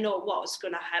 We didn't know what was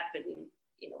going to happen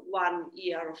in 1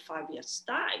 year or 5 years'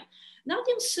 time. Now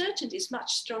the uncertainty is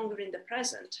much stronger in the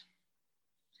present.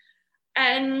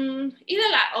 And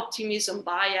either like optimism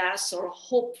bias or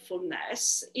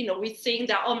hopefulness, we think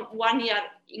that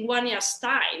in 1 year's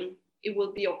time, it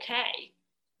will be okay,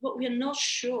 but we're not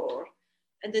sure.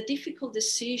 And the difficult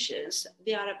decisions,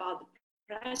 they are about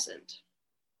the present.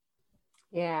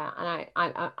 Yeah, and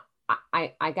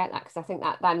I get that, because I think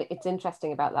that it's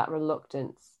interesting about that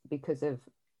reluctance because of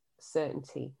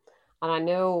certainty. And I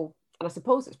know, and I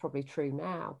suppose it's probably true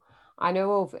now, I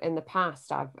know in the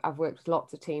past, I've worked with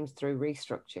lots of teams through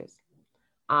restructures,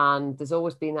 and there's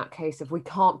always been that case of we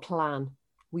can't plan,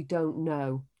 we don't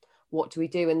know, what do we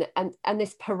do? And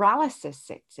this paralysis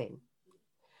sits in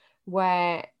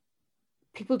where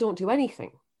people don't do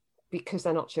anything because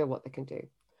they're not sure what they can do.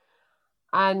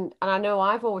 And I know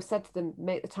I've always said to them,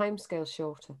 make the time scale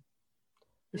shorter.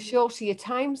 The shorter your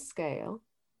time scale,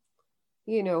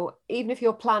 even if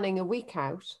you're planning a week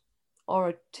out,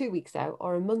 or 2 weeks out,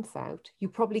 or a month out, you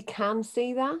probably can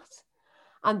see that.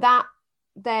 And that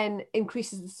then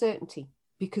increases the certainty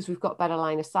because we've got better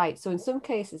line of sight. So in some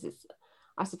cases,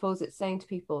 I suppose it's saying to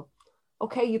people,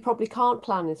 okay, you probably can't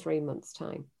plan in 3 months'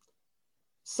 time.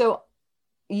 So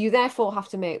you therefore have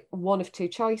to make one of two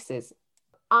choices.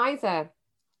 Either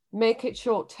make it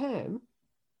short term,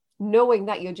 knowing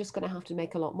that you're just going to have to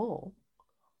make a lot more,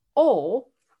 or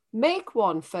make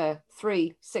one for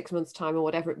 3-6 months' time, or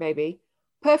whatever it may be,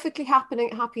 perfectly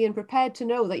happy and prepared to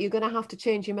know that you're going to have to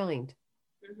change your mind.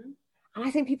 Mm-hmm. And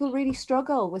I think people really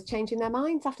struggle with changing their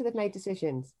minds after they've made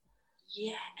decisions.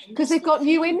 Yeah. Because they've got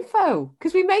new info.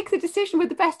 Because we make the decision with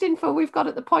the best info we've got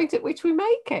at the point at which we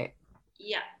make it.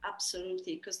 Yeah,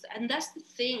 absolutely. And that's the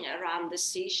thing around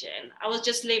decision. I was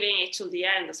just leaving it to the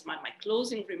end as my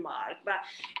closing remark, but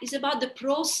it's about the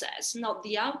process, not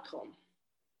the outcome.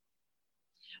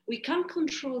 We can't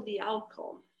control the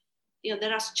outcome.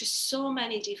 There are just so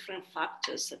many different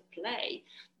factors at play.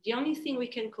 The only thing we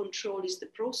can control is the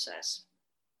process.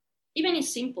 Even in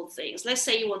simple things. Let's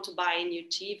say you want to buy a new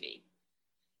TV.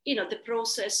 The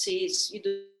process is you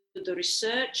do the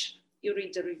research, you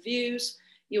read the reviews,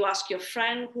 you ask your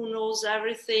friend who knows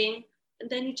everything, and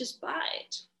then you just buy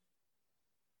it.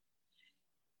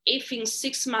 If in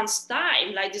 6 months'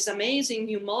 time, like this amazing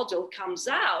new model comes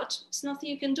out, there's nothing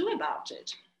you can do about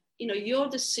it. Your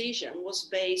decision was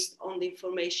based on the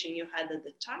information you had at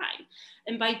the time.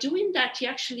 And by doing that, you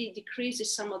actually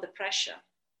decreases some of the pressure.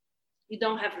 You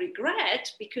don't have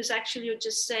regret because actually you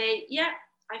just say, yeah,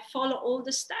 I follow all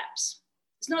the steps.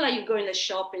 It's not like you go in a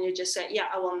shop and you just say, yeah,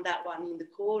 I want that one in the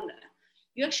corner.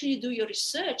 You actually do your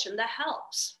research, and that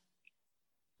helps.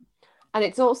 And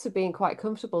it's also being quite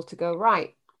comfortable to go,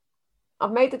 right,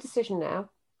 I've made the decision now.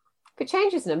 If it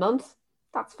changes in a month,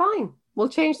 that's fine. We'll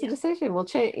change the decision. We'll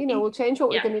change, we'll change what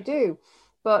we're going to do.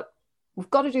 But we've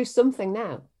got to do something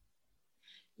now.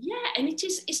 Yeah, and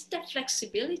it's that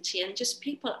flexibility, and just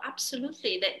people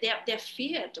absolutely that they're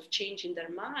feared of changing their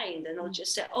mind, and not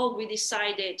just say, oh, we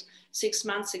decided 6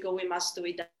 months ago we must do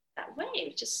it that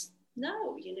way. Just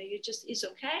no, you just, it's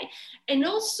okay. And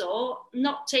also,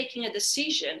 not taking a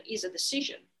decision is a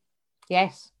decision.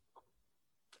 Yes.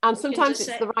 And sometimes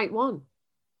it's the right one.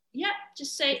 Yeah,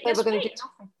 just say, yes, wait.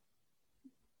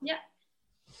 Yeah,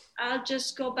 I'll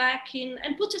just go back in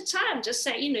and put a time. Just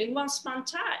say, in 1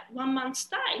 month's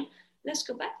time, let's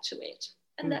go back to it,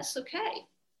 and that's okay.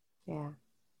 Yeah,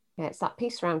 it's that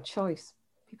piece around choice.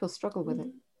 People struggle with it.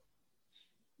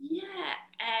 Yeah,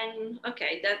 and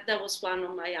okay, that was one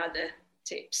of my other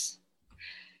tips.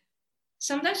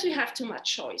 Sometimes we have too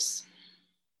much choice.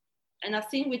 And I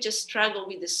think we just struggle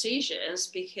with decisions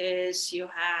because you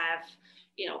have,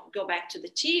 go back to the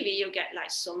TV, you get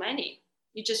like so many.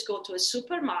 You just go to a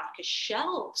supermarket,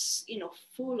 shelves,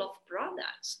 full of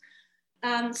products.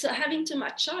 So having too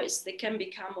much choice, they can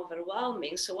become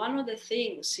overwhelming. So one of the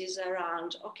things is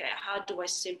around, okay, how do I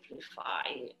simplify?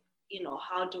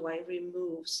 How do I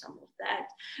remove some of that?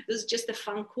 There's just a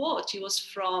fun quote. It was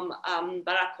from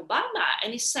Barack Obama,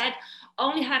 and he said, I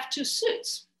only have 2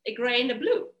 suits, a gray and a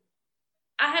blue.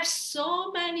 I have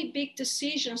so many big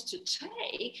decisions to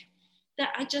take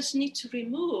that I just need to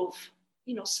remove,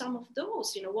 some of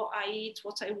those, what I eat,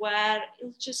 what I wear.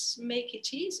 It'll just make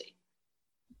it easy.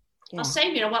 Yeah. I'll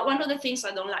say, one of the things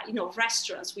I don't like,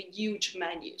 restaurants with huge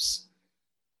menus.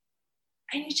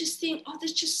 And you just think, oh,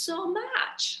 there's just so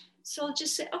much. So I'll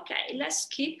just say, okay, let's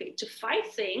keep it to 5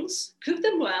 things, cook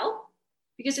them well,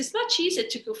 because it's much easier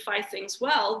to cook 5 things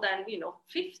well than,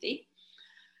 50.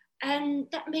 And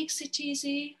that makes it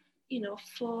easy,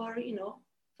 for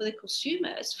the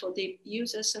consumers, for the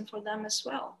users, and for them as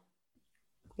well.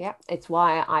 Yeah, it's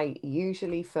why I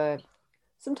usually, for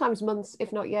sometimes months,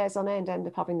 if not years on end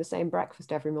up having the same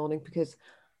breakfast every morning, because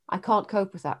I can't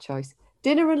cope with that choice.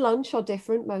 Dinner and lunch are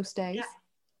different most days,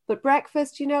 but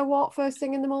breakfast, you know what, first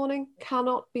thing in the morning,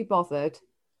 cannot be bothered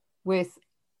with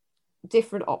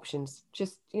different options.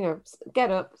 Just,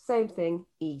 get up, same thing,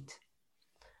 eat.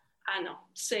 I know,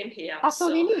 same here. That's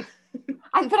all you need.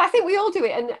 But I think we all do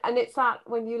it. And it's that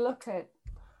when you look at,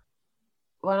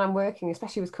 when I'm working,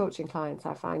 especially with coaching clients,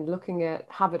 I find looking at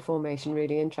habit formation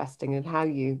really interesting and how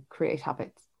you create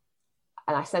habits.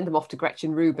 And I send them off to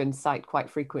Gretchen Rubin's site quite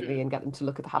frequently and get them to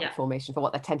look at the habit formation for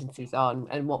what their tendencies are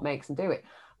and what makes them do it.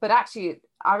 But actually,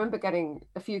 I remember getting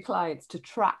a few clients to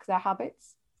track their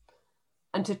habits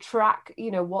and to track,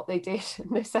 what they did.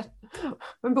 And they said, I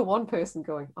remember one person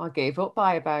going, I gave up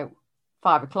by about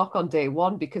 5 o'clock on day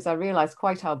 1 because I realized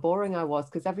quite how boring I was,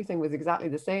 because everything was exactly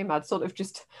the same. I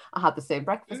had the same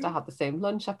breakfast, I had the same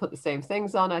lunch, I put the same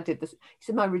things on, I did this. He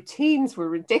said, my routines were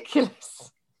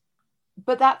ridiculous.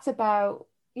 But that's about,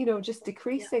 just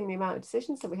decreasing the amount of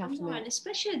decisions that we have to make. And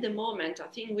especially at the moment, I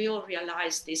think we all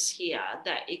realize this here,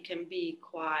 that it can be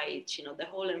quite, the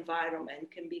whole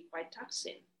environment can be quite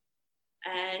taxing.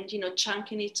 And,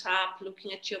 chunking it up,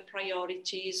 looking at your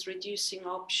priorities, reducing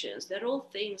options, they're all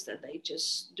things that they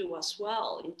just do as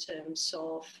well in terms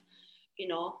of,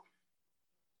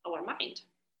 our mind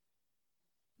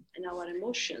and our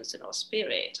emotions and our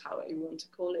spirit, however you want to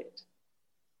call it.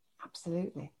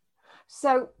 Absolutely.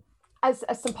 So as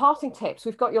some parting tips,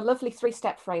 we've got your lovely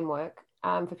 3-step framework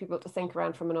for people to think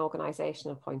around from an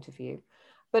organizational point of view.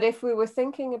 But if we were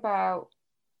thinking about,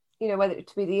 whether it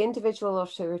to be the individual or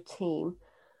to a team,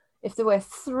 if there were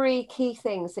 3 key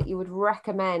things that you would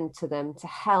recommend to them to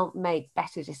help make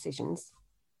better decisions.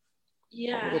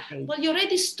 Yeah, well, you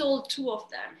already stole 2 of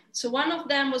them. So one of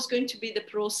them was going to be the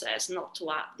process, not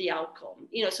to the outcome,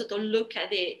 sort of look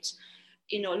at it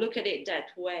that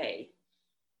way.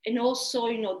 And also,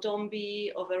 don't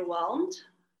be overwhelmed.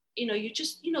 You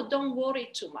just, don't worry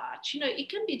too much. It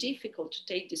can be difficult to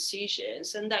take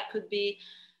decisions, and that could be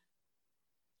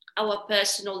our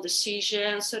personal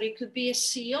decisions, or it could be a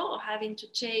CEO having to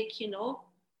take, a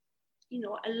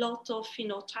lot of,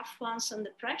 tough ones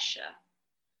under pressure.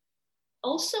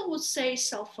 Also would say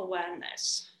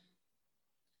self-awareness,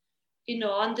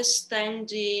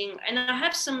 understanding, and I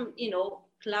have some,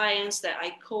 clients that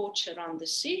I coach around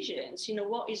decisions.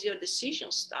 What is your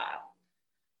decision style?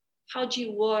 How do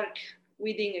you work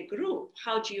within a group?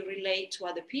 How do you relate to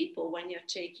other people when you're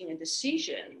taking a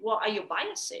decision? What are your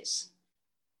biases?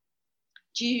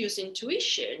 Do you use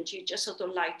intuition? Do you just sort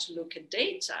of like to look at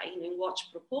data, in what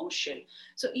proportion?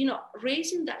 So,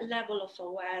 raising that level of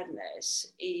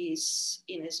awareness is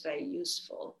very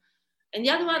useful. And the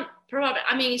other one,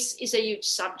 probably, is a huge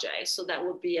subject, so that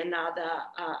would be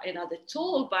another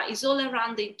tool, but it's all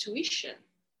around the intuition.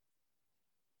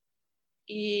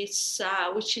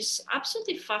 Which is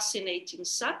absolutely fascinating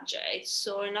subject.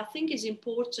 So, and I think it's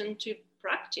important to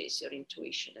practice your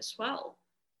intuition as well.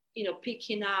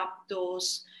 Picking up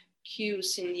those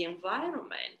cues in the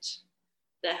environment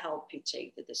that help you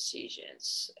take the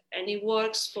decisions. And it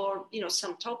works for,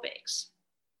 some topics.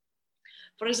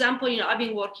 For example, I've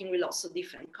been working with lots of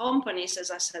different companies. As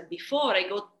I said before, I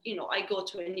go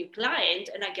to a new client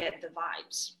and I get the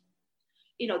vibes.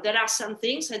 There are some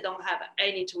things I don't have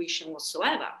any intuition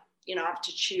whatsoever. I have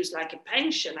to choose like a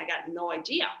pension. I got no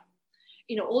idea.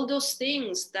 All those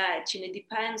things that,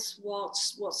 depends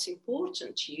what's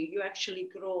important to you. You actually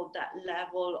grow that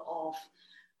level of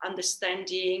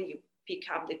understanding. You pick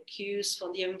up the cues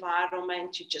from the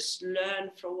environment. You just learn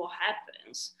from what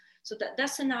happens. So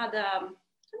that's another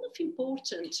kind of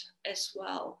important as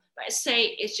well. But I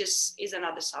say it's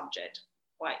another subject,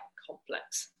 quite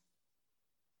complex.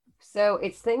 So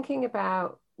it's thinking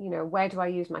about, where do I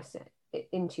use my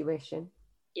intuition?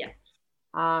 Yeah.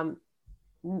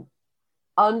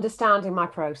 Understanding my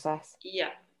process. Yeah.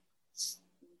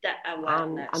 That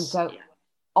awareness.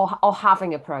 Or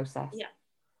having a process. Yeah.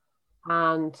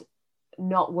 And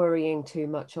not worrying too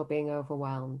much or being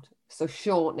overwhelmed. So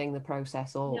shortening the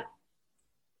process or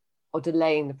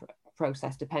delaying the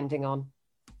process depending on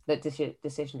the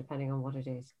decision, depending on what it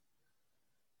is.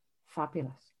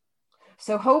 Fabulous.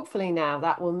 So hopefully now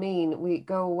that will mean we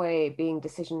go away being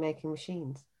decision-making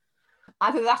machines.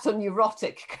 Either that or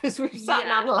neurotic, because we've sat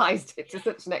and analysed it to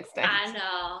such an extent. I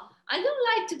know. I don't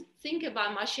like to think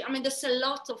about machine. There's a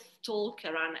lot of talk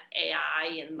around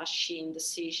AI and machine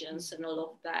decisions and all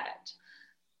of that.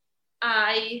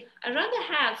 I rather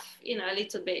have, a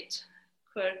little bit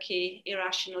quirky,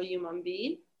 irrational human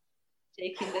being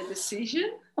taking the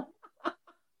decision.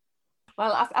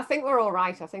 Well, I think we're all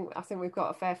right. I think we've got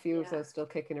a fair few of those still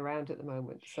kicking around at the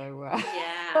moment. So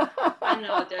yeah, I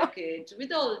know they're good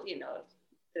with all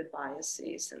the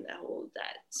biases and all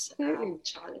that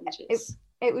challenges.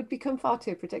 It would become far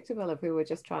too predictable if we were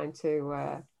just trying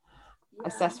to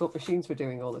assess what machines were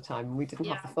doing all the time, and we didn't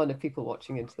have the fun of people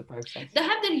watching into the process. They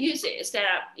have their uses. There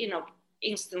are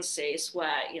instances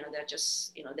where they're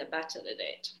just they're better at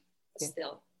it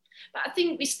still. But I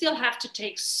think we still have to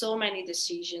take so many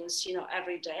decisions,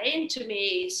 every day. And to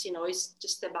me, it's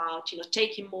just about,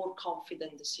 taking more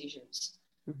confident decisions.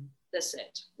 Mm-hmm. That's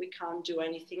it. We can't do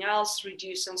anything else.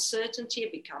 Reduce uncertainty,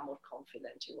 become more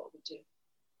confident in what we do.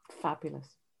 Fabulous.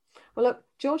 Well, look,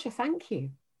 Giorgia, thank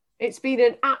you. It's been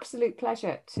an absolute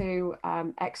pleasure to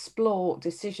explore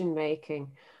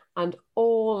decision-making and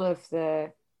all of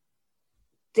the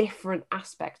different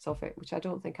aspects of it, which I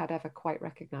don't think I'd ever quite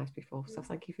recognised before. So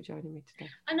thank you for joining me today.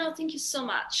 I know, thank you so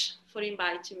much for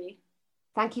inviting me.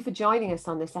 Thank you for joining us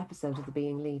on this episode of The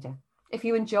Being Leader. If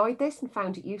you enjoyed this and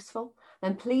found it useful,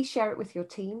 then please share it with your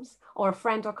teams or a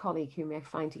friend or colleague who may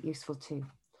find it useful too.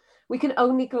 We can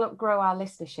only grow our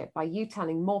listenership by you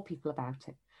telling more people about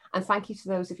it. And thank you to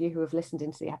those of you who have listened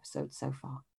into the episode so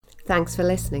far. Thanks for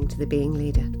listening to The Being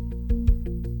Leader.